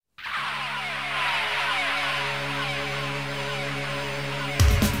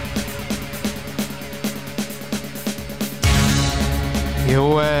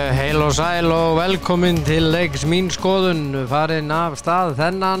og sæl og velkomin til leiks mín skoðun farin af stað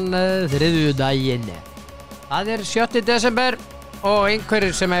þennan þriðjudaginn. Það 7. desember og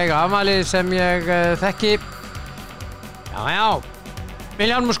einhverjir sem eiga afmæli sem ég þekki. Já,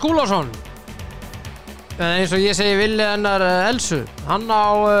 Vilhjálmur Skúlason. Eins og ég segi Villi hennar Elsu. Hann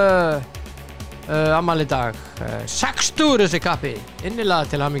á afmæli í dag. 60 þessi kappi. Innilega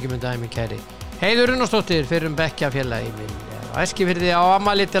til hamingju með daginn minn kæri. Heiður Runnarsdóttir fyrrum bekkjafélagi minn. Eskifirði á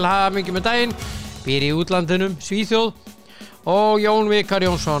afmæli til hamingju með daginn, býr í útlandinum, Svíþjóð, og Jón Vikar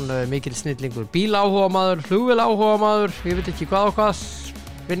Jónsson, mikil snillingur, bíláhugamaður, flugvéláhugamaður, ég veit ekki hvað og hvað,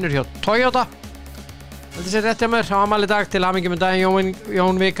 vinnur hjá Toyota. Þetta sé rétt hjá mér á afmæli í dag til hamingju með daginn,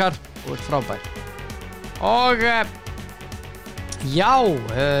 Jón Vikar, og frábær. Og já,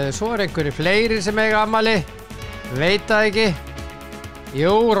 svo einhverjir fleiri sem eiga afmæli, veit það ekki.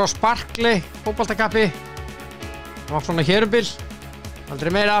 Jú, Ross Barkley, fótboltakappi. Það var svona hérubil,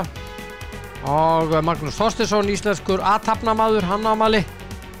 aldrei meira. Og Magnús Þorsteinsson, íslenskur athafnamaður, hann á afmæli.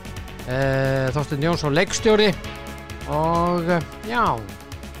 Þorsteinn Jónsson, leikstjóri. Og já.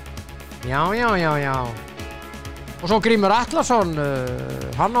 Og svo Grímur Atlason,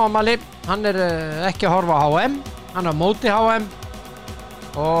 hann á afmæli. Hann ekki að horfa á HM, hann á móti HM.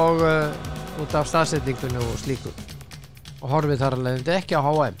 Og út af staðsetningunni og slíku. Og horfið þar alveg ekki á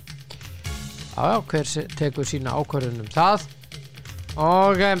HM. Já, hver tekur sína ákvörðun það.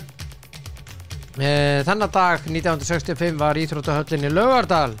 Og þennan dag 1965 var íþróttahöllin í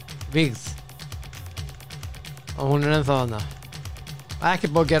Laugardal vígð. Og hún ennþá þarna.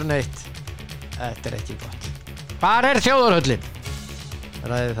 Ekki búið að gera neitt. Þetta ekki gott. Hvar þjóðarhöllin?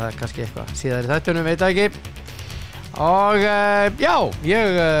 Ræði það kannski eitthvað síðar í þættunum, veit það ekki. Og já,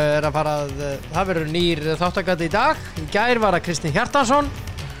 ég að fara að það verður nýr þáttakandi í dag. Í gær var það Kristinn Hjartarson.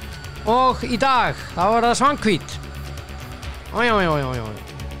 Og í dag, þá var það Svanhvít. Já.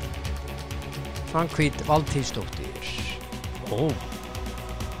 Svanhvít Valtýsdóttir.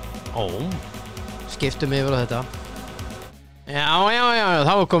 Skiptum yfir á þetta. Já,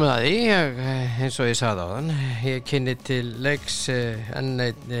 þá er komið að því. Eins og ég sagði áðan. Ég kynni til leiks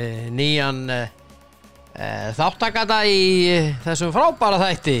nýjan þáttakanda í þessum frábæra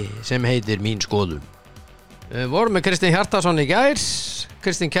þætti sem heitir Mín skoðun. Vorum með Kristinn Hjartarson í gær.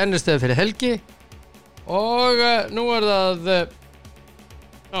 Kristinn kennisteð fyrir helgi. Og nú það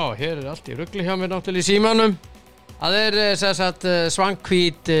hér allt í rugli hjá mér náttúrulega í símanum. Það sem sagt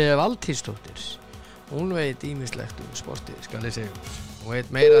Svanhvít Valtýsdóttir. Hún veit ýmislegt sportið, skal ég segja. Hún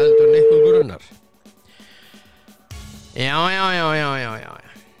veit meira heldur en eitthvað grunnar. Já.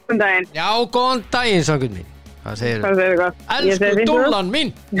 Góðan daginn. Já, góðan daginn, Svanhvít mín. Hvað segir þú? Hvað segir þú gott? Elsku dúllan mín.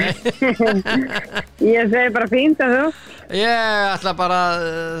 Ég segi bara fínt að þú. Ég ætla bara að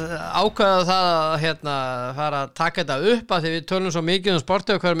ákveða það að fara að taka þetta upp að því við tölum svo mikið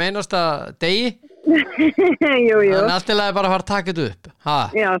sportið og hverjum einasta degi. Jú. Þannig allt í lagi bara að fara að taka þetta upp. Ha?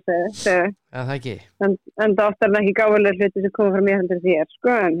 Já, segðu. Ja, það ekki. En það oftar ekki gáfulega hluti sem koma frá mér heldur þér,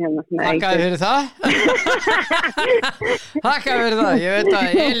 sko, en hérna. Þakkaði fyrir það. Þakkaði fyrir það. Ég veit að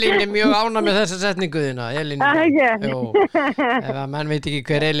Elín mjög ánægð með þessa setningu þína. Elín. Ekki? Jú. Ef að menn veit ekki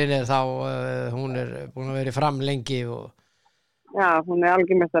hver Elín þá hún búin að vera fram lengi og... Já, hún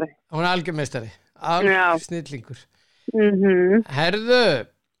algjörmeistari. Hún algjörmeistari. Snillingur. Herðu.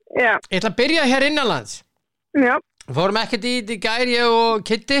 Já. Ég ætla að byrja hér innanlands. Já. Fórum ekkert í gær, ég og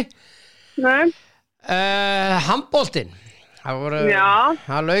Kitty. Nei. Handboltinn.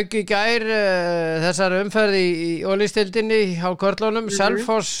 Það lauk í gær þessar umferð í Ólísdeildinni á körlunum.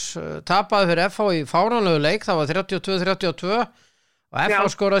 Selfoss tapaði fyrir FH í fáránlegu leik. Það var 32-32 og FH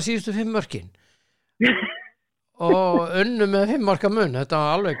skoraði síðustu 5 mörkin. Og unnu með 5 marka mun. Þetta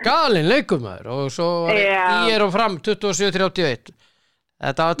var alveg galinn leikur maður. Og svo var og fram 27-31.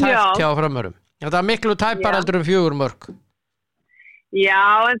 Þetta var tæpt hjá framörum. Þetta var miklu tæpar heldur 4 mörk.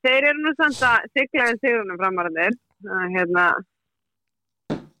 Já, en þeir nú samt að sigla en sigurnum framarðir.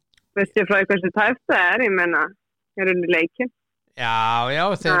 Veistu frá hversu tæpt það ég menna, þeir unni leikin. Já,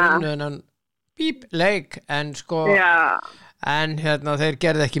 þeir unnu þennan leik, en sko, en þeir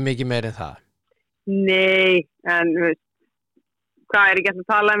gerði ekki mikið meir en það. Nei, en hvað ekki að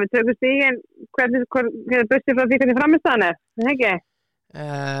tala með tökustígin, hvernig busti frá því hvernig framistæðan það ekki?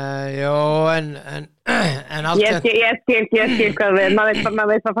 Jó, en allt ég skil hvað við maður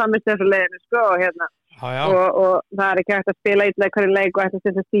veit hvað framist þessu leiðinu sko og það ekki hægt að spila illa í hverju leik og hægt að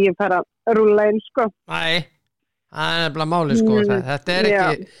setja stígin fara að rúlla inn sko. Nei, það nefnilega máli sko. Þetta ekki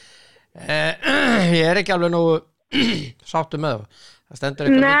ég ekki alveg nógu sáttur með það stendur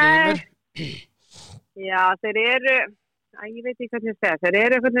eitthvað mikið í mér. Já, þeir ég veit ekki hvernig það þeir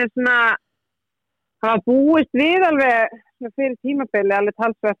eitthvað svona hafa búist við alveg fyrir tímabili alveg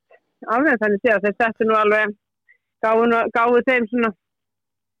talsvert alveg þannig séð. Þeir settu nú alveg, gáfu þeim svona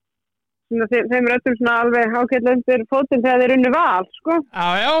þeim röddum svona alveg ágætlega undir fótinn þegar þeir unnu Val, sko.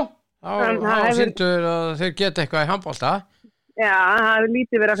 Já. Þá sýndur að þeir geta eitthvað í handbolta. Já, það hefur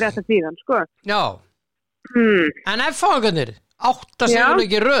lítið verið að frétta síðan, sko. Já. En F-fáingarnir, 8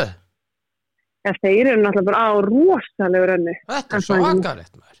 sigurleiki í röð. Já, þeir eru náttúrulega bara á rosalegu rönni. Þetta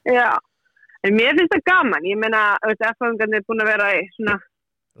svakalegt, maður. Já, en mér finnst það gaman. Ég meina, F-fáingarnir er búin að vera í svona...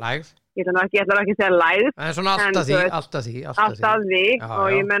 Lægð. Ég ætla ekki að segja lægð. En svona alltaf því. Já, og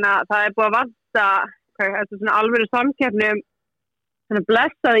ég meina, það er búið að vanta þetta svona alvöru samkeppni svona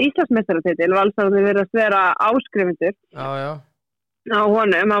blessaði Íslandsmeistaratitil Valsararnir virðast vera áskrifundur á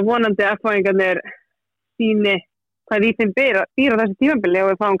honum að vonandi F-fáingarnir sýni hvað í þeim býr á þessu tímabili og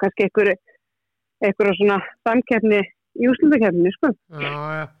við fáum kannski einhverja svona samkeppni í úrslitakeppninni, sko.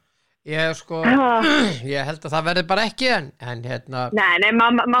 Já. Ég held að það verði bara ekki en hérna... Nei,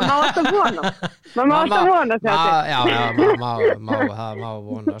 maður má alltaf vona. Maður má alltaf vona þetta. Það má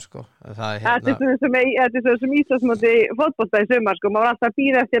vona, sko. Þetta er svo sem Íslandsmóti fótbolta í sumar, sko. Maður var alltaf að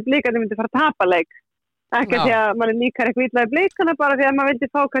bíða eftir að Blikarnir myndi fara að tapa leik. Ekki því að maður líkar eitthvað illa í Blikana, bara því að maður vildi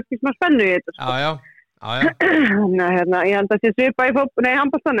fá kannski smá spennu í þetta, sko. Já. Ég held að sé svipa í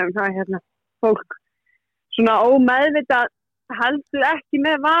handboltanum. Það er fólk svona ómeðvitað heldur ekki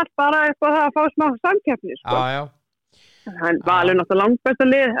með Val bara upp á það að fá smá samkeppni, sko. Já. Val er náttúrulega langt besta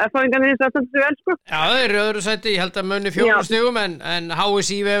lið, F-fáingarnir það stendur sig vel, sko. Já, þeir eru öðru sæti, ég held að muni 4 stigum en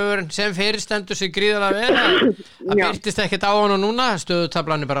HSI-vefurinn sem fyrir stendur sig gríðarlega vel. Það birtist ekkert á hann og núna,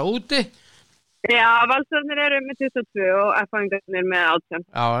 stöðutablan er bara úti. Já, Valsararnir eru með 22 og F-fáingarnir með 18.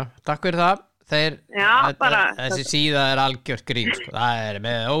 Já, takk fyrir það. Þessi síða er algjört grín, sko. Það er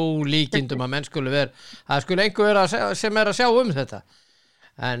með ólíkindum að menn skulu vera það skulu einhver vera sem er að sjá þetta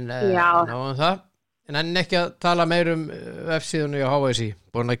en náðum það en ekki að tala meir F-síðunni á HSI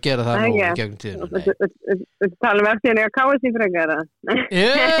búin að gera það nú í gegnum tíðina tala F-síðunni á KSI frekar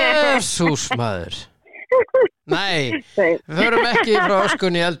Jesús maður nei, við förum ekki frá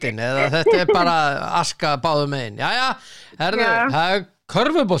öskunni í eldin eða þetta er bara aska báðum megin það er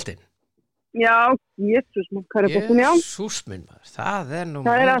körfuboltinn. Já, Jesús minn, körfuboltinn, já. Jesús minn, maður, það er nú...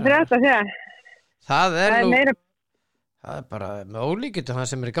 Það er að frétta hér. Það er bara með ólíkindum það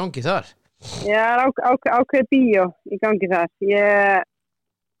sem er í gangi þar. Já, ákveð bíó í gangi þar. Ég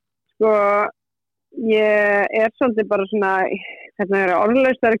er svolítið bara svona, hvernig er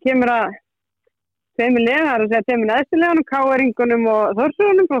orðlaust þegar kemur að tveimur liðum, það er að segja tveimur neðstilegunum, K-ringunum og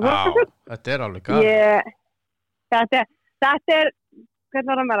Þórsunum frá Þórsunum. Já, þetta er alveg gæt. Þetta er,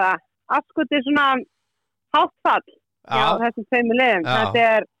 hvernig var það með það? Afskotið svona háttfall já, þessum tveimur liðum. Þetta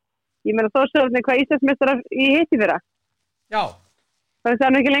er, ég meina Þórsunum hvað Íslandsmeistarar í hitti fyrra. Já. Það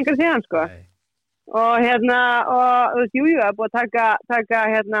er nú ekki lengur síðan, sko. Nei. Og jú, það er búið að taka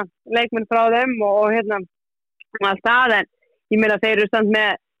leikmenn frá þeim og allt það, en ég meina þeir eru samt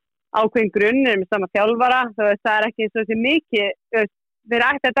með ákveðin grunnir með sama þjálfara, það er ekki eins og þessi mikið,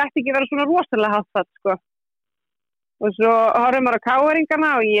 þetta ætti ekki vera svona rosalega háttfall, sko. Og svo horfum maður á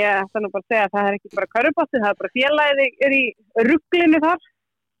K-ringana og ég ætla nú bara að segja að það er ekki bara körfubolti, það er bara félagið er í ruglinu þar.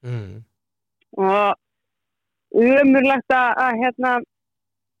 Og umurlegt að það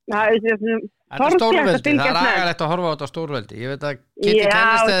er stórveldi, það er agalegt að horfa á þetta stórveldi. Ég veit að Kitty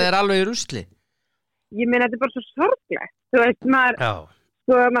Kennestad er alveg í rusli. Ég meina þetta er bara svo sorglegt. Þú veist,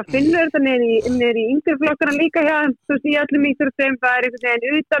 maður finnur þetta niður í yngri flokkana líka hjá þú veist, í öllum íþróttum, það er einhvern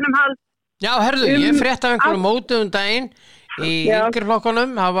veginn utanumhald. Já, herðu, ég frétti af einhverjum mótum daginn í yngri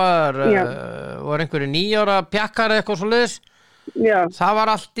flokkunum, það var einhverju 9 ára pjakkar eitthvað svoleiðis. Já. Það var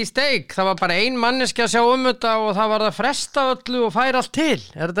allt í steik, það var bara ein manneskja að sjá þetta og það var að fresta öllu og færa allt til.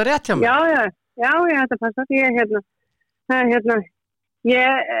 Er þetta rétt hjá mig? Já, þetta passa.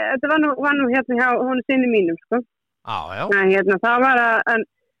 Þetta var nú hjá hún sinni mínum, sko. Já.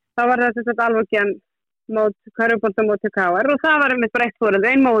 Það var þess að alvegjan mót körfuboltamót til KR og það var einmitt bara eitt fóröld,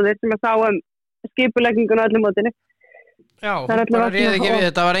 ein móðir sem að sá skipuleggingun og öllum mótinni. Já, hún bara réði ekki við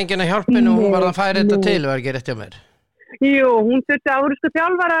þetta, var enginn að hjálpinu og hún var að færa þetta til, var ekki rétt hjá mér. Jú, hún þurfti að voru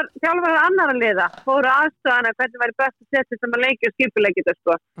þjálfarar annara liða, fóru aðstæðana hvernig væri best að setja sem að leikja og skipuleggja þetta,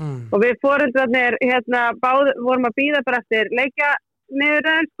 sko. Og við fóröldrarnir vorum að bíða bara eftir leikja niður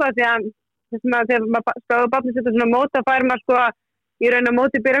enn, sko, því að þegar maður skráði barnið setja svona móta fær maður, sko, í raun og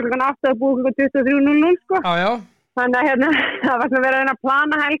móti byrja klukkan 8 og búið klukkan 23:00, sko. Já. Þannig að það var svona verið að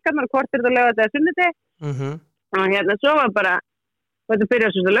plana helgarnar, hvort þetta lögðu þetta sunnudegi. Og svo var bara, þetta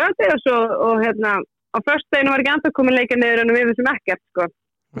byrjaði svo lögðu og á föstudeginu var ekki ennþá komin leikja niður en við vissum ekkert, sko.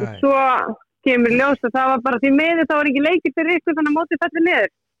 Og svo kemur ljós að það var bara því miður, það var ekki leikir fyrir ykkur þannig að mótið fellur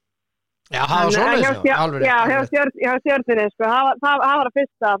niður. Já, það var svoleiðis, alveg. Já, hjá Stjörnunni, sko, það var að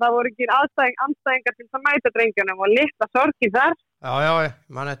fyrsta, það voru ekki andstæðingar til að mæta drengjunum og litla sorgin þar. Já,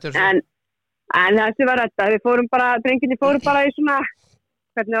 mann eftir svo. En þessi var þetta, drengjunni fóru bara í svona,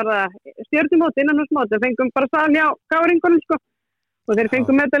 hvernig var það, stjörnumóti, innanhúsmóti, og fengum bara sal hjá gáringunum, sko, og þeir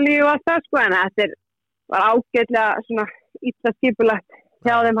fengum medalí og allt það, sko, en þetta var ágætlega svona illa skipulagt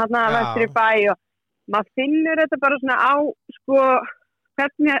hjá þeim hérna vestur í bæ og maður finnur þetta bara svona á, sko,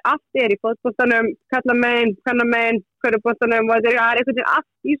 hvernig allt í fótboltanum, kallamein, kannamein, körfuboltanum og þetta einhvern veginn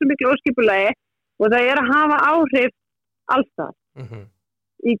allt í svo miklu óskipulagi og það að hafa áhrif allstað.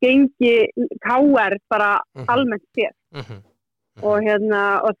 Í gengi KR bara almennt sér. Og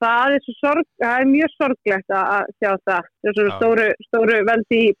og það er mjög sorglegt að sjá það. Það er stóru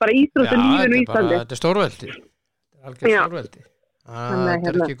veldi bara íþróttu lífinu í Íslandi. Já, þetta er stórveldi. Algjör stórveldi. Það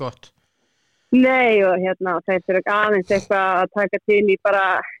er ekki gott. Nei, og þeir eru aðeins eitthvað að taka til í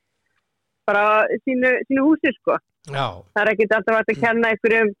bara sínu húsi, sko. Já. Það er ekki alltaf að kenna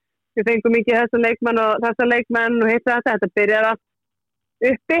einhverjum, við fengum ekki þessa leikmenn og heita þetta byrjar allt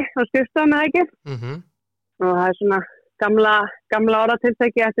uppi á skrifstofum eða ekki. Og það er svona gamla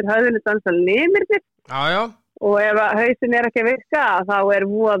orðatiltæki eftir höfðinu dansa limirnir. Já. Og ef hausin er ekki að virka, þá er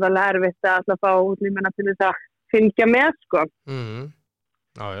voðalega erfitt að alltaf fá útlímina til þess að fylgja með, sko.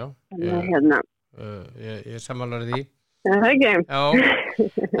 Já. Ég samanlar því. Það er ekki. Já,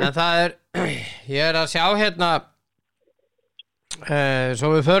 en það ég er að sjá svo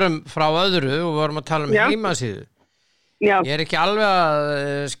við förum frá öðru og vorum að tala heimasíðu. Já. Ég er ekki alveg að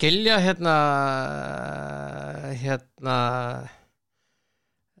skilja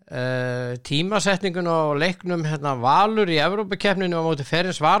tímasetningun og leiknum Valur í Evrópukeppninu á móti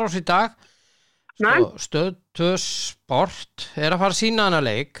Ferencváros í dag. Stöð 2 Sport er að fara að sýna hana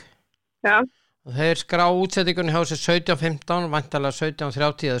leik. Já. Og þeir skrá útsetningunni hjá sér 17:15, væntanlega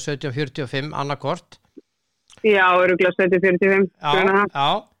 17:30 eða 17:45 annarkort. Já, örugglega 17:45.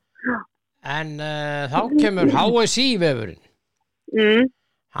 Já. En þá kemur HSI vefurinn.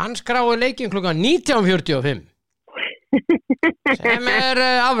 Hann skráði leikinn klukkan 19:45. Sem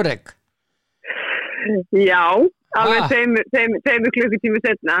afrek. Já, alveg tveimur klukkutími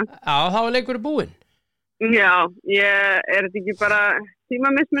seinna. Já, þá er leikurinn búinn. Já, er þetta ekki bara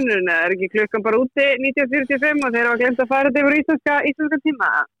tímamismunurinn, er ekki klukkan bara úti 19:45 og þeir hafa glemt að fara þetta yfir íslenska tíma?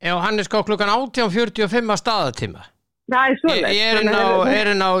 Já, hann er sko klukkan 18:45 að staðatíma. Það er svoleiðis. Ég er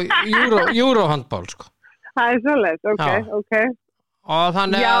inn á Eurohandball, sko. Það er svoleiðis, ok. Og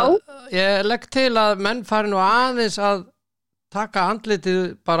þannig að ég legg til að menn fari nú aðeins að taka andlitið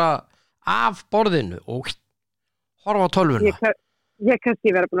bara af borðinu og horfa á tölvuna. Ég kannski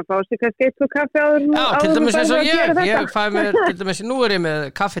vera búin að fá sér kannski 1 kaffi áður. Já, til dæmis eins og ég fæ mér, til dæmis, nú er ég með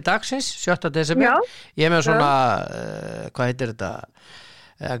kaffi dagsins, 7. desember. Ég er með svona, hvað heitir þetta,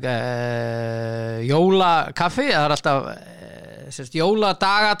 jólakaffi, það er alltaf,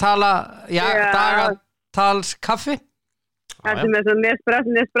 dagatalskaffi. Þetta með svona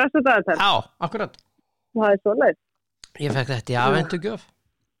Nespresso dagatal. Já, akkurat. Það er svoleiðis. Ég fekk þetta í afhendugjöf.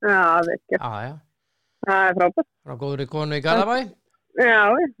 Já, vekkir. Já. Það er frábært. Frá góðri konu í Garðabæ. Já,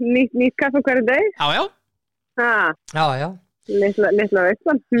 nýtt kaffi hverju dag. Já. Já. Litla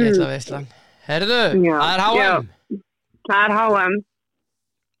veislan. Litla veislan. Herðu, það er HM. Það er HM.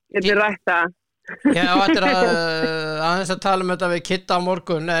 Þetta er rætt að. Já, þetta er aðeins að tala um þetta við Kitta á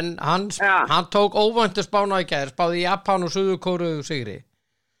morgun, en hann tók óvæntu spána í gær, spáði Japan og Suður-Kóreu sigri.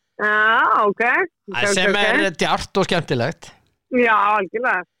 Já, ok. Sem er djart og skemmtilegt. Já,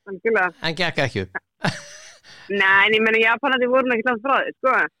 algjörlega. En gekk ekki upp. Nei, en ég meina Japanandi voru ekki langt frá þið,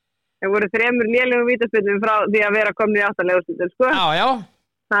 sko. Þeir voru 3 lélegum vítaspyrnum frá því að vera komin í 8 úrslitin, sko. Já.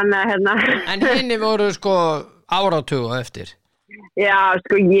 Þannig En hinni voru sko áratuga eftir. Já,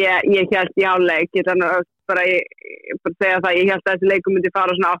 sko, ég hélt í hálfleik, ég bara segja það, ég hélt að þessi leikum myndi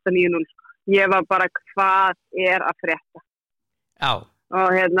fara svona 8-9-0, sko. Ég var bara, hvað er að frétta? Já. Og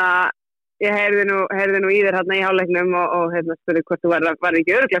ég heyrði nú í þér í hálfleiknum og spurði hvort þú var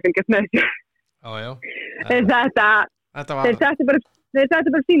ekki örugglega að fylgjast með þessu. Já. Þeir settu bara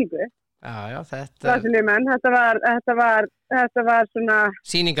sýningu. Já, þetta var svona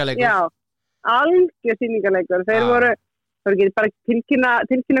sýningarleikur. Já, algjör sýningarleikur. Þeir voru ekki bara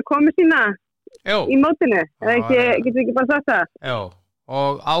tilkynna komu sína í mótinu. Getur ekki bara sagt það? Já,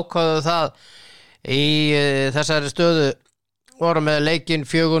 og ákváðu það í þessari stöðu voru með leikinn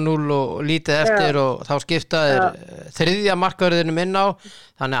 4-0 og lítið eftir og þá skiptaðir þriðja markvörðinum inn á,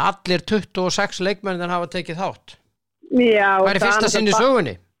 þannig að allir 26 leikmennir hafa tekið þátt. Já. Það er fyrsta sinn í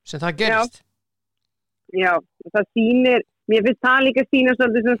sögunni sem það gerist. Já, það sýnir, mér finnst það líka sýna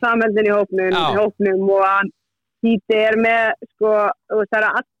svolítið sem samheldin í hópnum og Hítið með, sko, það er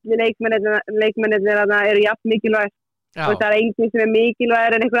allir leikmennir þarna eru jafn mikilvæg og það er enginn sem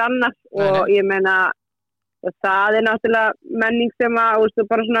mikilvægir en einhver annar og ég meina, og það er náttúrulega menning sem að,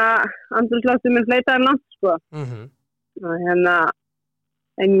 bara svona andrúmsloftur með fleitaðar langt, sko. Og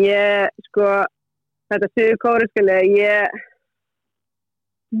en ég, sko, þetta Suður-Kóru,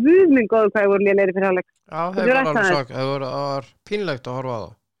 Guð minn góður hvað ég voru lélegir fyrir hálfleik. Já, það var pínlegt að horfa á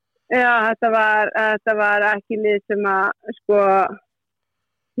það. Já, þetta var ekki lið sem að, sko,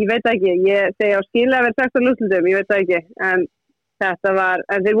 ég veit ekki, ég segi á skila að vera 16 úrslitum, ég veit ekki, en þetta var,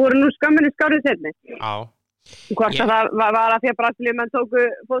 en þeir voru nú skamminni skárið seinni. Já. Hvort það var að því að Brasilíumenn tóku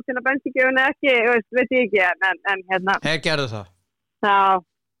fótina bensíngjöfuna ekki, veit ég ekki, en hérna. Þeir gerðu það.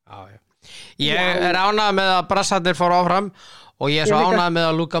 Já. Ég er ánægð með að Brassarnir fór áfram og ég er svo ánægð með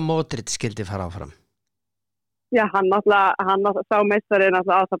að Luka Modric skildi fara áfram. Já, hann sá meistarinn á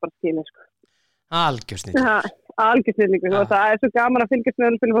það bara skilja, sko. Algjörsnýtlingur. Algjörsnýtlingur, og það er svo gaman að fylgjast með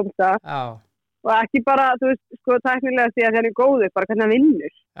hann fyrir fótbolta. Já. Og ekki bara, þú veist, sko, tæknilega því að hann er góður, bara hvernig hann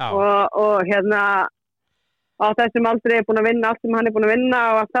vinnur. Já. Og hérna, á þessum aldrei er búin að vinna allt sem hann er búin að vinna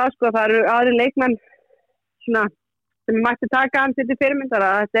og allt það, sko, það eru aðri leikmenn, svona, sem mætti taka hann til fyrirmyndar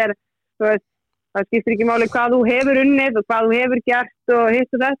að þetta er, þú veist, það skiptir ekki máli hvað þú hefur unnið og hvað þú hefur gert og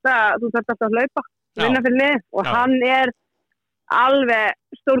hitt og þetta, þú þarf alltaf að hlaupa, vinna fyrir lið og hann er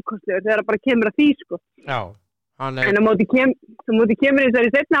alveg stórkostlegur þegar það bara kemur að því, sko. Já, hann er... En á móti kemur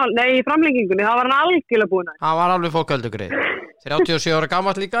í framlengingunni, þá var hann algjörlega búinn. Hann var alveg fókaldugreið. 37 ára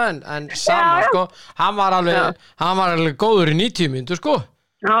gamall líka, en saman, sko, hann var alveg góður í 90 mínútur, sko.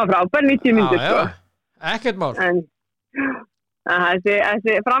 Já, frábær 90 mínútur, sko. Ekkert mál.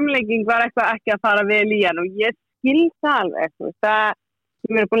 Þessi framlenging var eitthvað ekki að fara vel í hann og ég skil það alveg.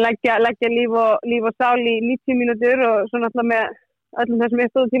 Ég er búin að leggja líf og sál í 90 mínútur og svo náttúrulega með öllum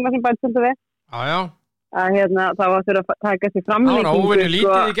þessum tíma sem bætt svolítið við. Já. Þá var þurfa að taka þessi framlengingu. Það var óvinni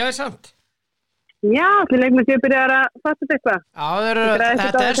lítið í gæði samt. Já, allir leikmenn séu byrjar að fatta þetta eitthvað. Já,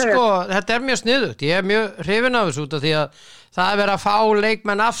 þetta er mjög sniðugt. Ég er mjög hrifinn af þessu út af því að það er verið að fá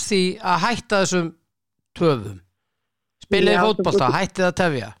leikmenn af því að hætta þessum töfum. Spiliði fótbolta, hættið að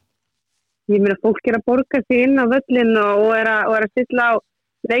tefja. Ég meina, fólk er að borga sig inn á völlin og er að stilla á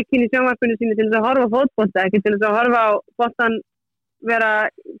leikin í sjónvarpinu sínu til þess að horfa á fótbolta, ekki til þess að horfa á boltan vera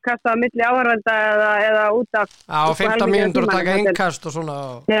kastað á milli áhorfenda eða út af... Já, 15 mínútur að taka innkast og svona...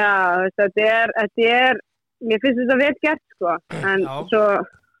 Já, þetta er... Mér finnst þetta vel gert, sko. En svo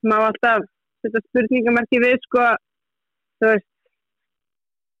má alltaf þetta spurningamerki við, sko, þú veist,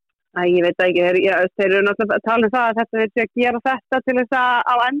 ég veit ekki, þeir eru náttúrulega að tala um það að þetta er að gera þetta til þess að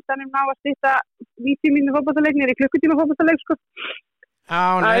á endanum ná að stýta 90 mínútur fótboltaleiknir í klukkutíma fótboltaleik, sko. Já,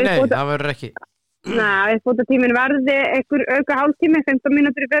 nei, það verður ekki. Nei, fótboltatíminn verði einhver auka hálftími, 15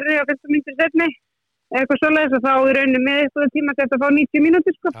 mínútur í fyrri og 15 mínútur í seinni, eitthvað svoleiðis og þá í rauninni með fótboltatíma til að fá 90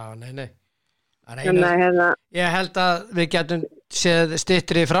 mínútur, sko. Já, nei. Ég held að við getum séð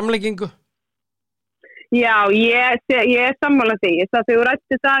styttri framlengingu. Já, ég er sammála því. Þegar þú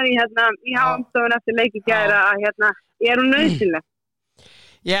rætti það í háumstofun eftir leiki gæra að er hún nauðsynleg.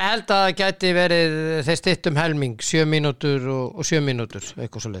 Ég held að það gæti verið þeir styttum helming, 7 mínútur og 7 mínútur,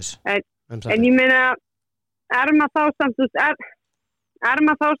 eitthvað svo leiðis. En ég meina, er maður þá samt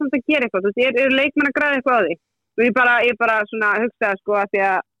að gera eitthvað? Er leikmenn að græða eitthvað á því? Ég bara svona hugsa, sko, að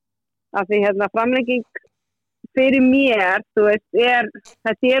því framlenging fyrir mér, þú veist,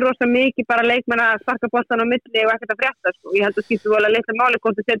 þetta er rosa mikið bara leikmenn að sparka boltan á milli og ekkert að frétta, sko. Ég held að skiptu volið að leita máli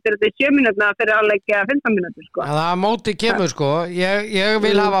hvort þú setur þetta í 7 mínúturna fyrir áleik eða 15 mínútur, sko. Það móti kemur, sko. Ég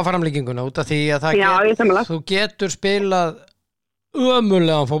vil hafa framlenginguna út af því að þú getur spilað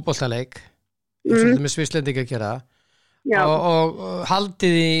ömurlegan fótboltaleik, eins og þetta með Svisslendinga að gera, og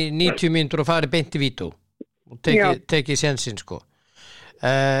haldið í 90 mínútur og farið beint í vító og tekið sénsinn, sko.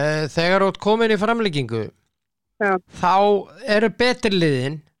 Þegar þú ert komin í framlengingu, þá eru betri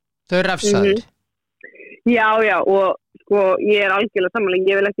liðin, þau refsaður. Já, og sko, ég er algjörlega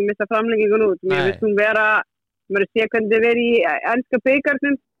samanlega, ég vil ekki missa framlengingun út. Mér finnst hún maður sé hvernig þið verið í enska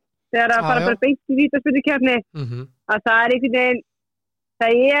bikarnum, þegar að fara bara beint í vítaspyrnukeppni, að það er einhvern veginn,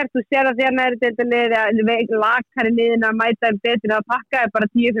 þú sér að þegar neðri deildarlið, lakari liðin að mæta betri að pakka er bara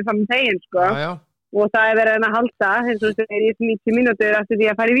 10 fyrir fram í tegin, sko. Og það er verið að halda, eins og það er í 90 mínútur eftir því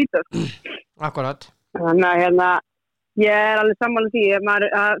að fara í vító. Akkurat. Þannig að ég er alveg sammála því að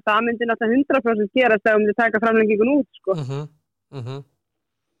það myndi náttúrulega 100% gerast þegar þið taka framlengingun út, sko.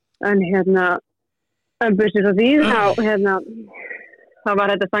 En bursið svo því þá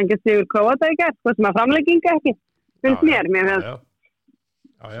var þetta stangið sigur Króata í gerð, sko, sem að framlenginga ekki finnst mér finnst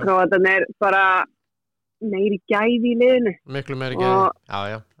Króatan er bara meiri gæði í liðinu. Miklu meiri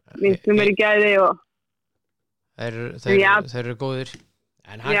gæði, miklu meiri gæði og þeir eru góðir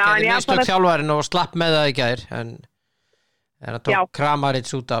en hann gerði mistök þjálfarinn og slapp með það í gær en hann tók Kramaric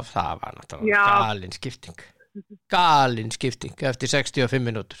út af það var náttúrulega galin skipting eftir 65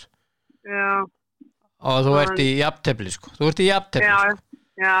 mínútur og þú ert í jafntefli sko já,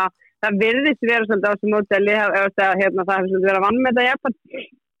 það virðist vera svolítið á þessu móteli það hefur svolítið verið að vannmeta Japan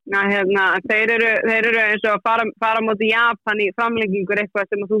þeir eru eins og fara móti Japan í framlengingur eitthvað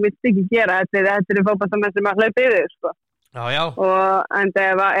sem þú vilt ekki gera þetta eru fótboltamenn sem að hlaupa yfir sko já. Og en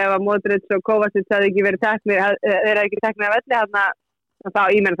ef Modric og Kovacic hefði ekki verið teknir þeir hefði ekki teknir að velli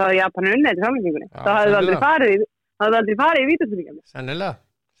þá ég menn þá hefði Japan unnið til framlengingunni þá hefði aldrei farið í vítaspyrningar sennilega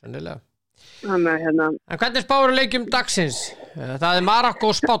en hvernig spáir leikjum dagsins? Það er Marokko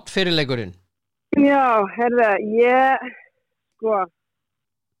spátt fyrir leikurinn já, ég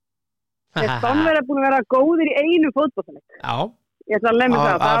Spánverjar búin að vera góðir í einu fótboltaleik já, ég ætla að lemja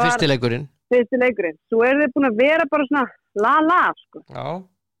það var fyrsti leikurinn svo þeir búin að vera bara svona la sko já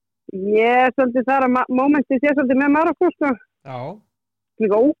ég svolítið þar að mómenti sé svolítið með Marokko sko já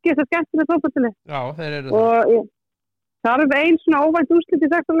líka ógeðslega skemmtilegt fótboltaleik já, þeir eru og það er einn svona óvænt úrslit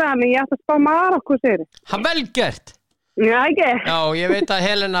í sexulega en ég ætla að spá Marokko segir hann vel gert já, ekki já, ég veit að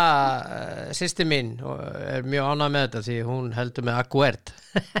Helena systir mín er mjög ánægð með þetta því hún heldur með Aguert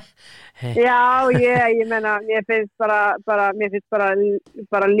já, ég meina mér finnst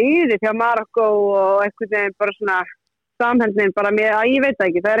bara liðið hjá Marokko og einhvern veginn bara svona samhendnin bara mér, ég veit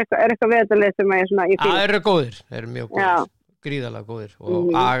ekki, það er eitthvað við þetta lið sem ég svona ég finn það eru góðir, þeir eru mjög góðir gríðarlega góðir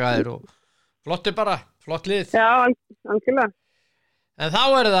og agaðir og flottir bara flott lið já, algjörlega en þá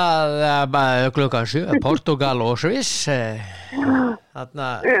er það klukkan 7 Portugal og Sviss þarna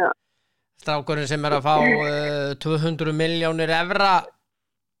strákurinn sem er að fá 200 milljónir evra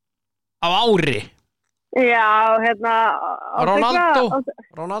á ári já, Ronaldo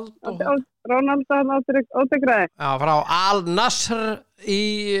ótegraði já, frá Al Nassr í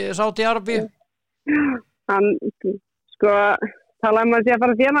Sádi-Arabíu hann sko talaðum að sé að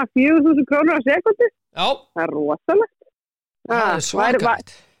fara að þjána 4.000 krónur á sekundi já, það er rosalegt það er svakalegt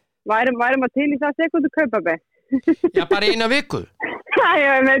værum að til í það sekundu kaupa mig já, bara eina viku ég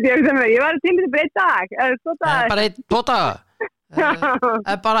væri til í það bara einn dag bara einn, 2 daga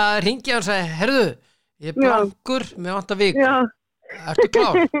bara ringi og segja heyrðu, ég er blankur mér vantar viku ertu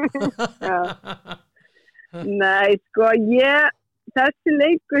klár? nei, sko þessi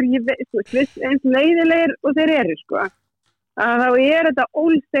leikur eins leiðilegir og þeir eru sko þá er þetta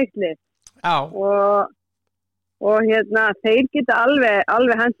ólsteiklið og þeir geta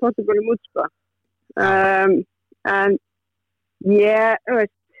alveg hent Portugalum út sko en ég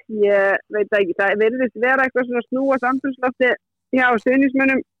veit ekki það virðist vera eitthvað svona snúa samfélagslofti hjá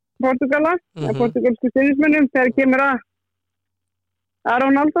stuðningsmönnum Portugala portugalsku stuðningsmönnum þegar kemur að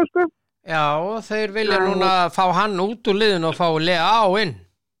Ronaldo sko já, þeir vilja núna fá hann út úr liðinu og fá Leao inn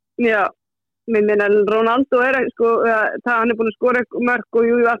já mér meina Ronaldo sko, hann er búin að skora mörk og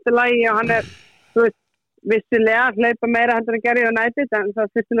allt er lægi og hann er vissilega hlaupa meira heldur að gera í United en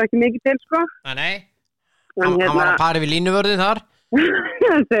það þurfti nú ekki mikið til sko nei hann var að pari við línuvörðin þar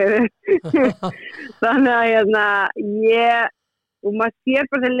þannig að og maður sér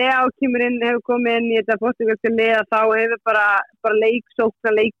bara þegar Leao kemur inn hefur komið inn í þetta portugalska lið þá hefur bara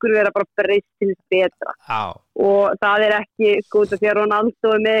leikur vera bara breyst til betra og það er ekki sko út af því að Ronaldo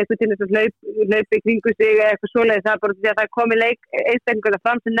er með eitthvað til þess að hlaupa í kringu sig eða eitthvað svoleiðis það er bara því að það er komið einstaklega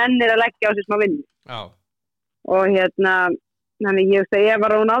fram sem nennir að leggja á sig smá vinnu og þannig ég veist að ef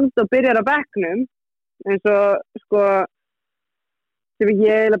Ronaldo byrjar á bekknum eins og sko sem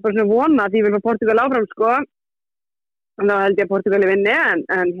ég er bara svona vona að ég vil fá Portugal áfram sko þá held ég að Portugali vinni en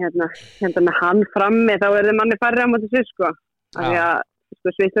með hann frammi þá er það manni færri á móti Sviss sko því að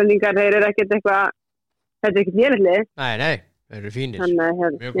Svisslendingar þeir eru ekkert eitthvað þetta er ekkert lélegt nei, þeir eru fínir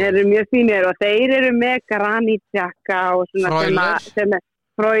þeir eru mjög fínir og þeir eru með Granit Xhaka og svona sem er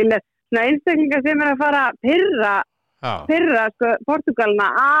Freuler svona einstaklingar sem er að fara að pirra sko Portugalina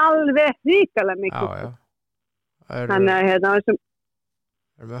alveg hrikalega mikið þannig að það er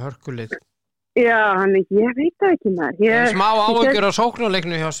með hörkulið já, ég veit það ekki maður smá áhyggjur á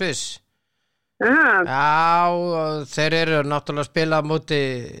sóknarleiknu hjá Sviss já, þeir eru náttúrulega að spila á móti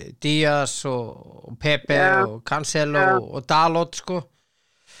Díaz og Pepe og Cancelo og Dalot sko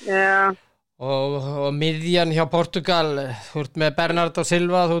já og miðjan hjá Portugal þú ert með Bernardo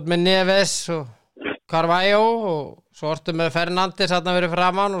Silva, þú ert með Neves og Carvalho og svo ertu með Fernandes þarna verið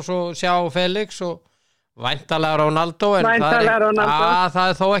framan og svo sjá Felix og væntanlega Ronaldo en það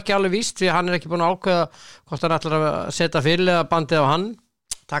er þó ekki alveg víst því hann er ekki búin að ákveða hvort hann ætlar að setja fyrirliða bandið á hann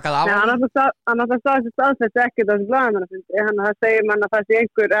taka það á hann alltaf staðfesti ekkert á þessu blaðamennafundi það segir mann að það sé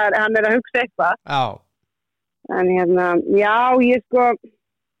einhver hann er að hugsa eitthvað En já,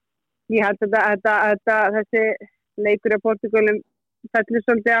 ég held að þessi leikur á Portúgalum fellur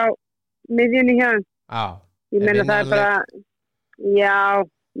svolítið á miðjunni hjá. Já. Ég meina það bara, já,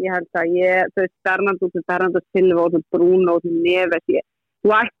 ég held að þau Bernardo Silva og Bruno og Neves, þú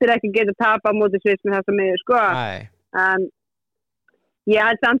ættir ekki að geta tapa á móti Sviss með þessa miður, sko. Nei. En ég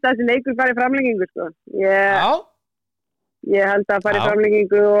held samt að þessi leikur fari í framlengingu, sko. Ég held að fari í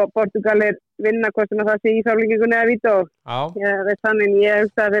framlengingu og Portúgalir vinna hvort sem að það sé í framlengingunni eða vító. Þannig ég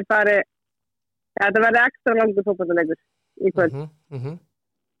hugsa að þeir fari, þetta verði ekstra langur fótboltaleikur í kvöld.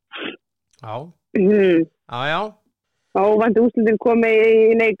 Já. Óvænt úrslitin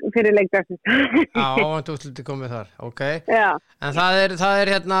komið fyrir leikdagsins. Óvænt úrslitin komið þar, ok. Já. En það er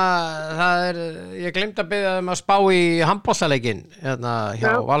ég gleymd að biðja að spá í handboltaleikinn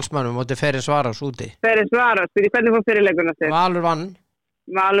hjá Valsmönnum móti Ferencváros úti. Ferencváros, hvernig fór fyrirleikurinn að þér? Valur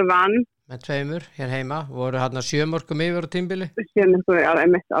vann. Með 2 hér heima, voru 7 mörkum yfir á tímabili. 7 mörkum, já,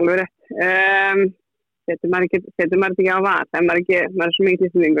 alveg rétt. Setur maður ekki á var, það maður er svo mikið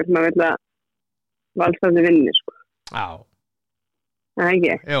tilsynningur sem maður vil að Valsarni vinni, sko. Já. Það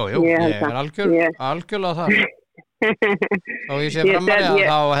ekki? Jú, ég er algjörlega það. Og ég sé framar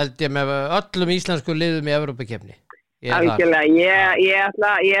þá held ég með öllum íslensku liðum í Evrópukeppni. Algjörlega, ég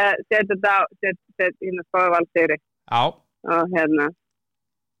set spáði Valseyri. Já.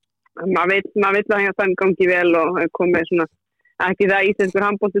 Og maður vill að það gangi vel og komið svona, ekki það íslenskur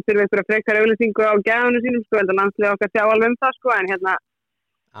handbolti þurfi einhverja frekar auglýsingu á gæðunum sínum, sko, heldur landsliðið okkar sjá alveg það, sko, en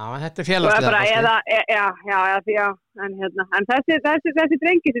Já, þetta er félagslega. En þessi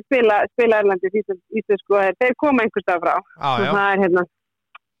drengir sem spila Erlandi íslensku, þeir koma einhvers stað frá. Já.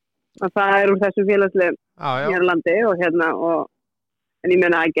 Og það er úr þessum félagslegum í Erlandi en ég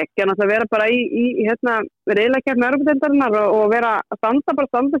meina að geggja náttúrulega vera bara í reyðleikjarni Evrópudeildarinnar og vera að standa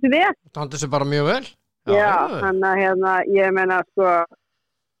sér vel. Standa sér bara mjög vel. Já, þannig að ég meina, sko,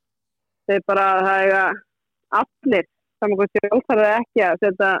 þeir bara, það er allir saman hvort ég óþarði ekki að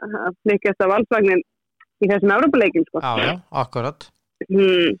flikast af valsvagnin í þessum Evrópuleikum, sko. Já, akkurat.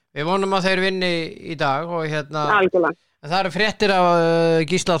 Við vonum að þeir vinni í dag og Algjörlega. Það eru fréttir af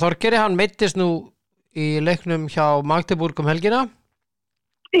Gísla Þorgeri, hann meiddist nú í leiknum hjá Magdeburg helgina.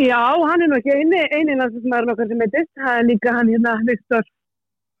 Já, hann er nú ekki eini landsliðsmaður okkar sem meiddist, það er líka hann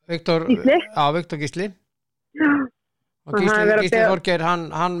Viktor Gísli. Já, Viktor Gísli. Já. Og Gísli Þorger,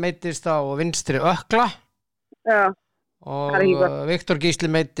 hann meiddist á vinstri ökla. Já. Og Viktor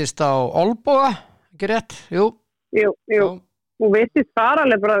Gísli meiddist á olnboga, ekki rétt? Jú. Og veistist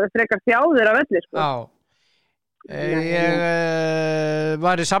faralega bara frekar þjáðir af öllu, sko. Já. Ég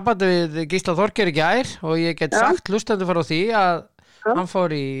var í sambandi við Gísla Þorger í gær og ég get sagt hlustandi frá því að hann fór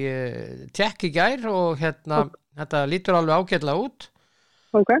í tjekk í gær og þetta lítur alveg ágætlega út.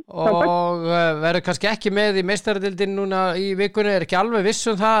 Og verður kannski ekki með í meistaradildin núna í vikunni, er ekki alveg viss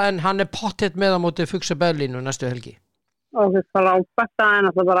það, en hann er pottet með á móti Füchse Berlin næstu helgi. Og það er frábært, það er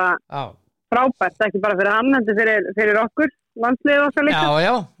náttúrulega bara frábært, ekki bara fyrir hann, en fyrir okkur, landsliðið okkar líka.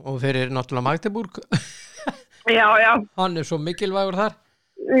 Já, og fyrir náttúrulega Magdeburg. Já. Hann er svo mikilvægur þar.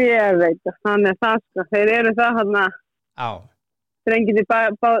 Ég veit það, hann er það, sko. Þeir eru það, drengirnir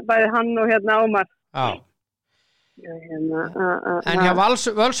bæði hann og Ómar. Já. En hjá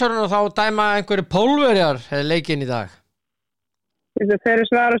Völsarun þá dæma einhverju pólverjar leikinn í dag. Þessu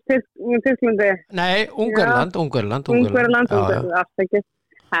Ferencváros Tyrklandi? Nei, Ungverjaland. Aftekið.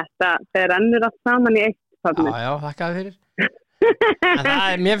 Þetta þeir ennur allt saman í eitt. Já, þakkaði fyrir.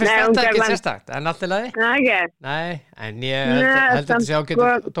 En mér finnst þetta ekki sérstakt, en allt er lagi? Nei, en ég held þetta sé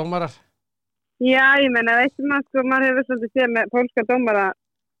ágætt dómarar. Já, ég meina, maður hefur svolítið séð með pólska dómara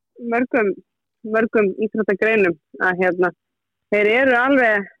mörgum íþróttagreinum að þeir eru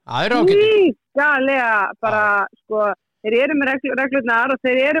alveg líkalega bara, sko, þeir eru með reglurnar og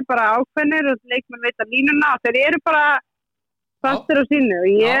þeir eru bara ákveðnir og leikmenn veit að línuna og þeir eru bara fastur á sínu og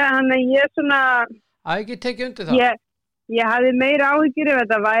ég er svona að ekki tekið undir það. Ég hafði meira áhyggjur ef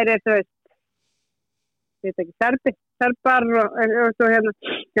þetta væri, þú veist, ég veit ekki, serbar og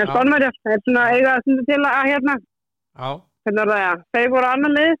Spánverjar, það er svona eiga til að þeir voru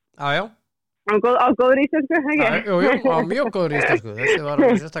annan lið. Já. Á góður íslensku, ekki? Jú, á mjög góður íslensku, þessi var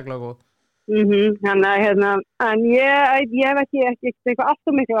sérstaklega góð. Þannig að, en ég hef ekki eitthvað allt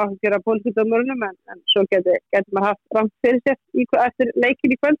og miklu áhyggjur af pólitíkdómurunum, en svo getur maður haft rangt fyrir sér eftir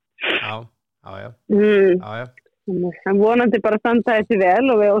leikinn í kvöld. Já. En vonandi bara standa þessi vel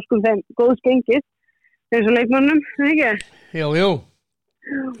og við óskum þeim góðs gengis eins og leikmönnum, ekki? Jú,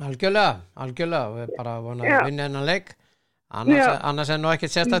 algjörlega, við bara vonum að vinna hennan leik. Annars er nú ekki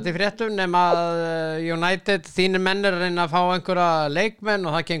sérstakt í fréttum nema að United, þínir menn er að reyna að fá einhverja leikmenn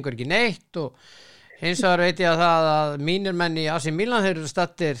og það gengur ekki neitt og hins vegar veit ég að mínir menn í AC Milan, þeir eru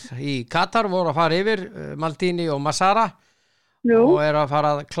stattir í Katar, voru að fara yfir Maldini og Massara og eru að fara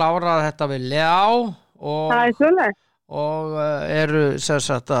að klára þetta við Leao og eru sem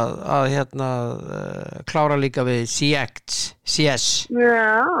sagt að klára líka við CS.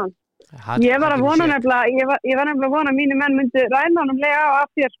 Já. Ég var að vona nefnilega, ég var nefnilega að vona að mínu menn myndi ræna honum Leao af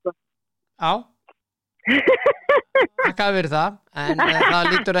þér sko. Já. Það gaf verið það, en það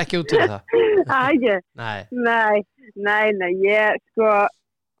lítur ekki út fyrir það. Ekki? Nei,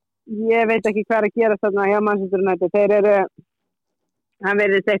 ég veit ekki hvað að gera þarna hjá Manchester United. Þeir eru, hann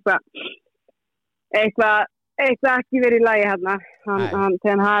verðist eitthvað ekki verið í lagi hérna.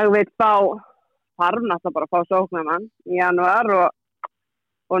 Þegar hann veit þarf náttúrulega bara að fá sóknarmann í janúar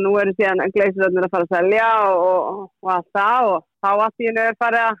og nú eru síðan Glazerarnir að fara að selja og allt það og þá allt í hennu er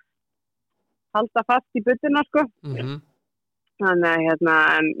farið að halda fast í budduna sko. Þannig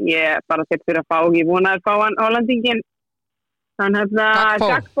en ég bara sett fyrir að fá, ég vonaði að fá hann Hollandingin hann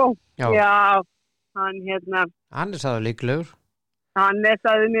Gakpo. Já, hann er sagður líklegur. Hann er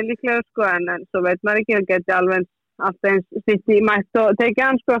sagður mjög líklegur sko, en svo veit maður ekki, hann geti alveg alltaf eins sitt í mætt og tekið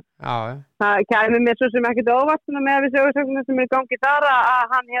hann sko. Já. Það kæmi mér svo sem ekkert óvart með að við sögursögnum sem er í gangi þar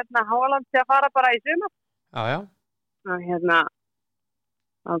að hann Holland sé að fara bara í sumar. Já.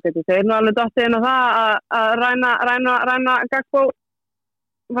 Þá getur þeir nú alveg dottið inn á það að ræna Gakpo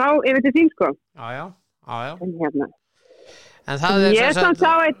frá yfir til sín sko. Já. En það er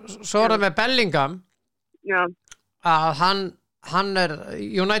svo er það með Bellingham. Já. Að hann er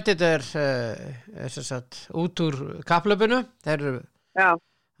United er út úr kapplöpunu. Þeir eru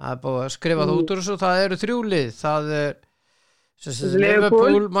það er búið að skrifa það út úr þessu. Það eru 3 lið. Það er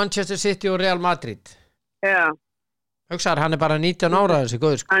Liverpool, Manchester City og Real Madrid. Já. Hugsaður, hann er bara 19 ára þessi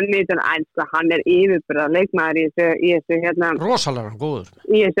góður sko. Hann er yfirburða leikmaður í þessu rosalega góður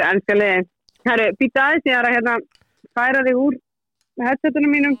í þessu enska liði. Herru, býta aðeins ég að færa þig úr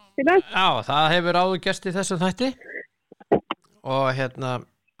headsetunum mínum í dag. Já, það hefur áður gerst í þessum þætti og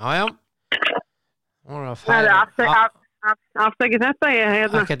afsakið þetta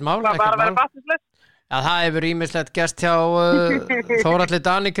ekkert mál bara að vera bastislaus. Já, það hefur ýmislegt gerst hjá Þóralli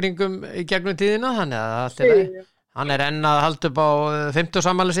Dani kringum í gegnum tíðina, þannig að allt er leið. Hann er enn að halda upp á 50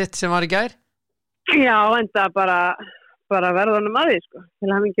 sammæli sitt sem var í gær. Já, en það bara verða honum að því, sko.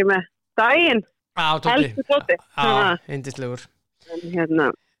 Til hann ekki með daginn. Já, Tóti. Já, yndislegur.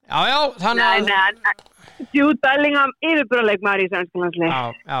 Já, þannig að... Jude Bellingham yfirbúraleikmaður í sænskalansleik.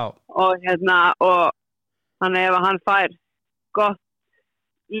 Já. Og hann ef hann fær gott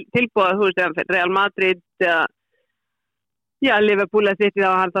tilbúið, þú veist, Real Madrid eða Liverpool að sitt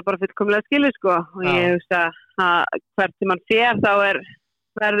þá hann það bara fullkomlega skilur sko og ég hugsa að hvert sem hann sér þá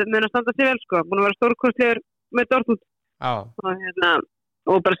verður mun að standa sig vel sko, búin að vera stórkostlegur með Dortmund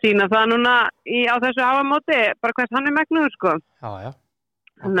og bara sína það núna á þessu hafamóti, bara hvert hann er megnuður sko. Já.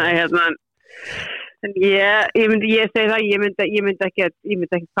 Þannig en ég segi það, ég myndi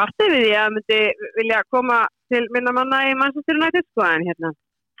ekki partið við því að myndi vilja koma til minna manna í Manchester United sko, en það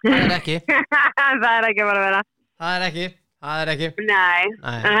er ekki. Það er ekki bara að vera. Það er ekki. Nei.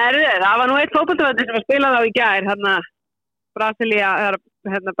 En herðu, það var nú eitt fótboltavelli sem var spilað á í gær,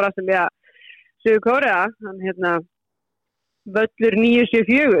 Brasilía, Suður-Kórea, völlur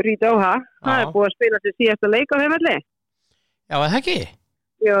 974 í Doha. Það er búið að spila til síðasta leik á þeim velli. Já, er það ekki?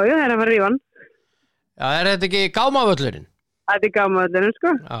 Jú, það er að fara rífan. Já, er þetta ekki gámavöllurinn? Þetta er gámavöllurinn, sko.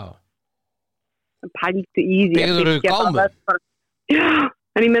 Já. Pæltu í því. Byggður þú gámu? Já,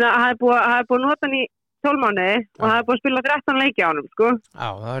 en ég meina, það er búið að nota hann í 12 mánuði og það er búið að spila 13 leiki á honum, sko. Já,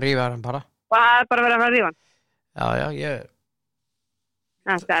 það rífar hann bara. Og það er bara verið að fara að rífa hann. Já,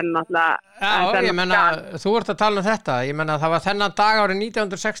 Þetta er náttúrulega... Já, ég menna, þú ert að tala um þetta. Ég menna, það var þennan dag árið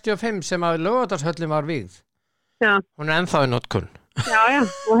 1965 sem að Laugardalshöllin var vígð. Já. Hún er ennþá í notkun. Já,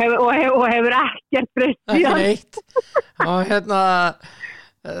 og hefur ekkert breyst síðan. Ekki neitt.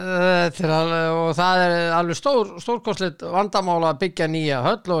 Og það er alveg stórkostlegt vandamál að byggja nýja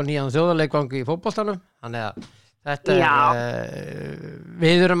höll og nýjan þjóðarleikvang í fótboltanum. Þannig að þetta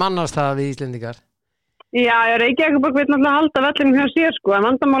við erum annars það við Íslendingar. Já, Reykjavík vil náttúrulega halda vellinum hjá sér sko, en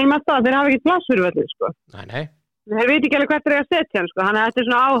vandamálum með það að þeir hafa ekki plass fyrir vellin sko. Nei. Þeir veit ekki alveg hvert þeir að setja hann sko, þannig að þetta er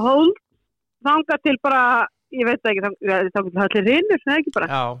svona á hold þangað til bara, ég veit ekki, þangað til allir rinnur, það er ekki bara.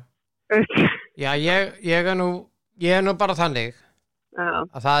 Já, ég er nú bara þannig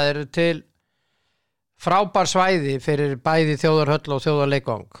að það eru til frábær svæði fyrir bæði þjóðarhöll og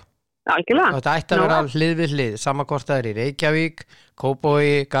þjóðarleikvang. Algjörlega. Þetta ætti að vera hlið við hlið, sama hvort það er í Reykjavík,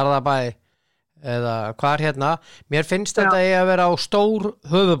 Kópavogi, Garðabæ eða hvar hérna. Mér finnst þetta að vera á stór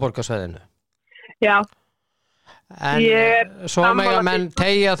höfuðborgarsvæðinu. Já. En svo mega menn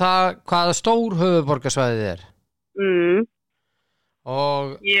tegja það hvað stór höfuðborgarsvæðið er.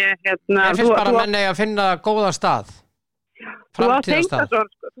 Og ég finnst bara menn að finna góða stað. Framtíðarstað.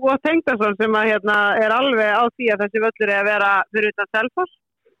 Þú átt Tengdason sem er alveg á því að þessi völlur er að vera fyrir utan Selfoss.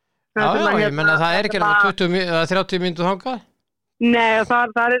 Já, ég menna það er ekki 20 eða 30 mínútur þangað. Nei, og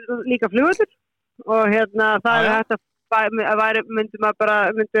það er líka flugvöllur og það er hægt að myndi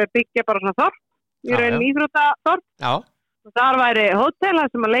byggja bara svona þorp. Í rauninni íþróttaþorp. Já. Og þar væri hótel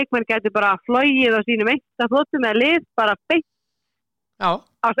sem að leikmenn gæti bara flogið á sínum einkaþotum eða lið bara beint á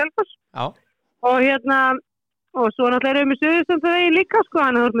Selfoss. Já. Og svo náttúrulega erum við Suðurstrandarvegi líka sko,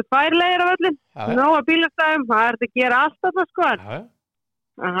 hann er með 2 leiðir á völlin. Nóga bílastæðum, það er að gera allt þetta sko. Já.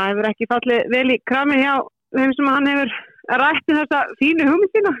 Það hefur ekki fallið vel í kramið hjá þeim sem hann hefur rætt þessa fínu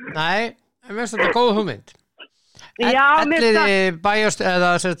hugmynd sína. Nei, en mér finnst þetta góð hugmynd. Elliði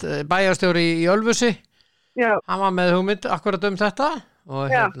bæjarstjóri í Ölfusi. Já. Hann var með hugmynd akkurat þetta og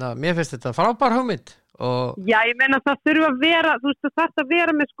mér finnst þetta frábær hugmynd. Já, ég meina það þurfa að vera, þú veist, það þarf að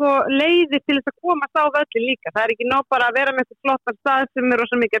vera með sko leiði til þess að komast á völlin líka. Það er ekki nóg bara að vera með þetta flottan stað sem er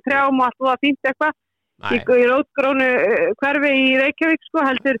rosa mikið trjám og allt og það fínt eitthvað. Í rótgrónu hverfi í Reykjavík sko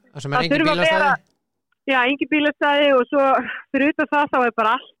heldur. Það þurfa að vera. Já, engin bílastæði og svo fyrir utan það þá er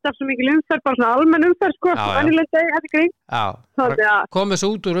bara alltaf svo mikil umferð, bara svona almenn umferð sko, venjulega þetta kring. Já, komið svo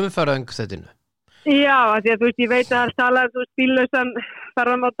út úr umferðaöngþettinu. Já, því að þú veist, ég veit að það er talað, þú veist, bíllausan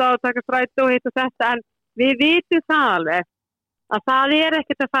ferðamáta og taka strætó og hitt og þetta, en við vitum það alveg að það er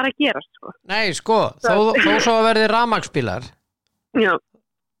ekkert að fara að gerast sko. Nei, sko, þó svo að verði rafmagnsbílar. Já.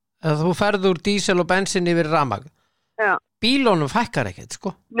 Þú ferð úr dísel og bensin yfir rafmagn. Já. Bílunum fækkar ekkert, sko.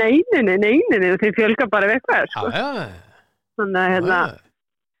 Nei, þeir fjölga bara við eitthvað, sko. Já. Þannig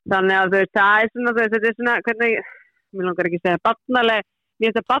að það er svona, þetta er svona, hvernig, mér langar ekki að segja, barnaleg, ég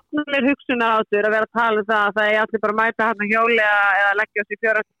þetta barnaleg hugsunarháttur að vera að tala það að það er allir bara að mæta hann að hjóli eða leggja oss í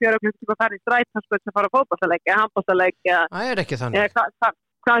 4 klukkutíma að fara í strætóskvöld sem fara að fótboltaleik eða handboltaleik. Það er ekki þannig.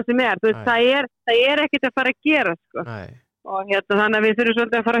 Hvað sem er, þú veist, það er ekkert að fara að gera, sko. Nei. Og þannig að við þurfum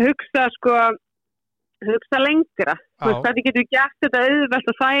svolítið að fara að hugsa, sko, hugsa lengra. Þetta getur við gert þetta auðvelt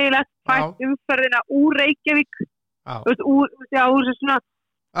og þægilegt, fætt umferðina úr Reykjavík, úr svona,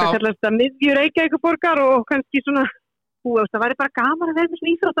 hvað kallast það, miðju Reykjavíkurborgar og kannski svona, það væri bara gaman að vera með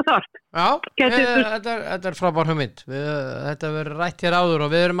svona íþróttaþorp. Já, þetta er frábær hugmynd. Þetta verður rætt hér áður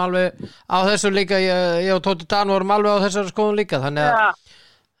og við erum alveg á þessu líka, ég og Tóti Dan vorum alveg á þessari skoðun líka, þannig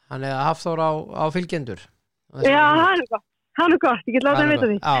að Hafþór á fylgjendur. Já, það er gott, ég get látið að vita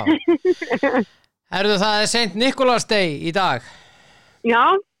því. Herðu, það er Saint Nicholas Day í dag.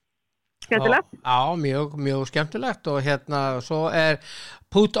 Já, skemmtilegt. Já, mjög skemmtilegt og svo er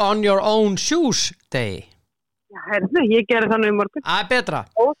Put on your own shoes day. Já, herðu, ég gerði það nú í morgun. Það er betra.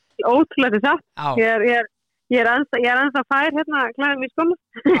 Ótrúlega satt. Ég er ennþá fær klæðum í skóla.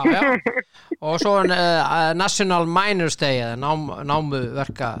 Já. Og svo National Miners Day, eða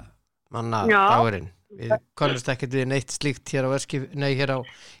námuverkamanna dagurinn. Við kannast ekkert við neitt slíkt hér á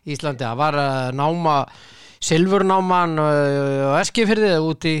Íslandi. Það var náma silfurnáman og Eskifirði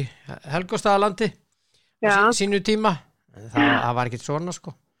út í Helgastadalandi sínu tíma. Það var ekkert svona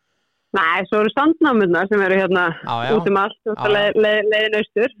sko. Nei, svo eru standnámurnar sem eru út allt og leiðin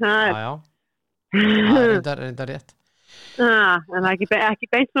austur. Já. Það er enda rétt. En það er ekki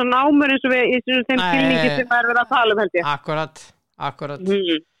beint svona námur eins og við í þeim skilningi sem er verið að tala held ég. Akkurat.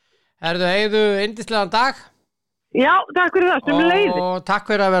 Eigðu yndislegan dag. Já, takk fyrir það, sem leiði. Og takk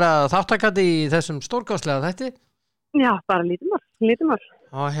fyrir að vera þáttakandi í þessum stórkostlega þætti. Já, bara lítið mál.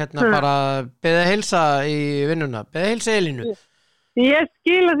 Og bara beðið heilsa í vinnuna. Beðið heilsa Elínu. Ég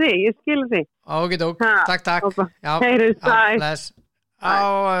skila því. Ókei, takk. Já, heyrðu, bye.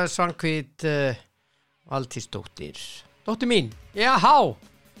 Á Svanhvít Valtýsdóttir. Dóttir mín, há.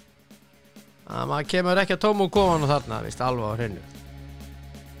 Maður kemur ekki að tóma og koma nú þarna, víst, alveg á hreinu.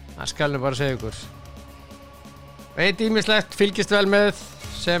 Það skal nú bara segja ykkur. Veit ýmislegt, fylgist vel með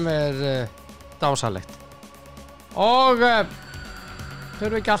sem er dásalegt. Og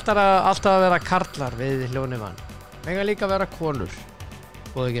þurfum ekki alltaf að vera karlar við hljónumann. Mega líka að vera konur,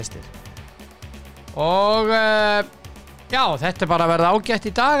 góðu gestir. Og þetta er bara að verða ágætt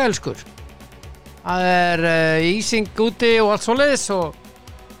í dag, elskur. Það er ísing úti og allt svoleiðis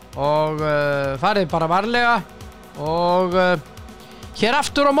og farið bara varlega og hér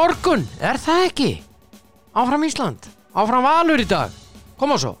aftur á morgun, er það ekki? Áfram Ísland, áfram Valur í dag,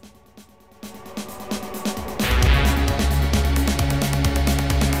 koma svo.